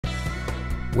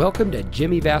Welcome to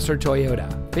Jimmy Vasser Toyota,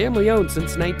 family owned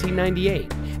since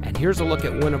 1998. And here's a look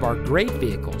at one of our great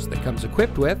vehicles that comes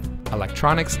equipped with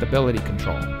electronic stability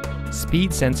control,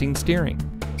 speed sensing steering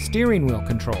wheel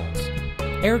controls,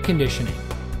 air conditioning,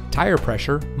 tire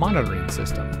pressure monitoring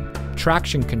system,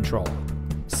 traction control,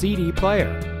 CD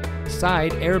player,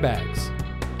 side airbags,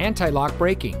 anti-lock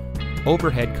braking,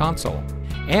 overhead console,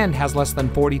 and has less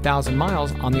than 40,000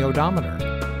 miles on the odometer.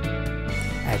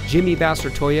 At Jimmy Vasser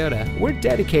Toyota, we're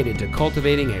dedicated to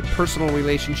cultivating a personal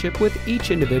relationship with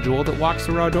each individual that walks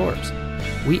through our doors.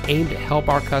 We aim to help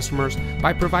our customers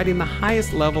by providing the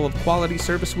highest level of quality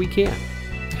service we can.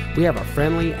 We have a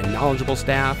friendly and knowledgeable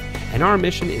staff, and our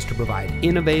mission is to provide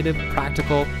innovative,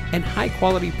 practical, and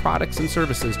high-quality products and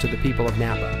services to the people of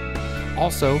Napa.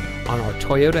 Also, on our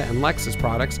Toyota and Lexus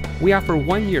products, we offer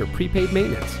 1-year prepaid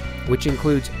maintenance, which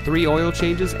includes 3 oil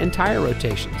changes and tire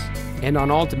rotations. And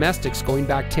on all domestics going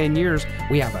back 10 years,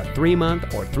 we have a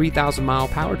 3-month or 3,000-mile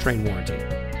powertrain warranty.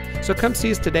 So come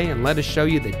see us today and let us show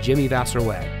you the Jimmy Vasser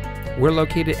way. We're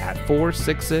located at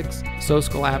 466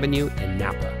 Soscol Avenue in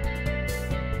Napa.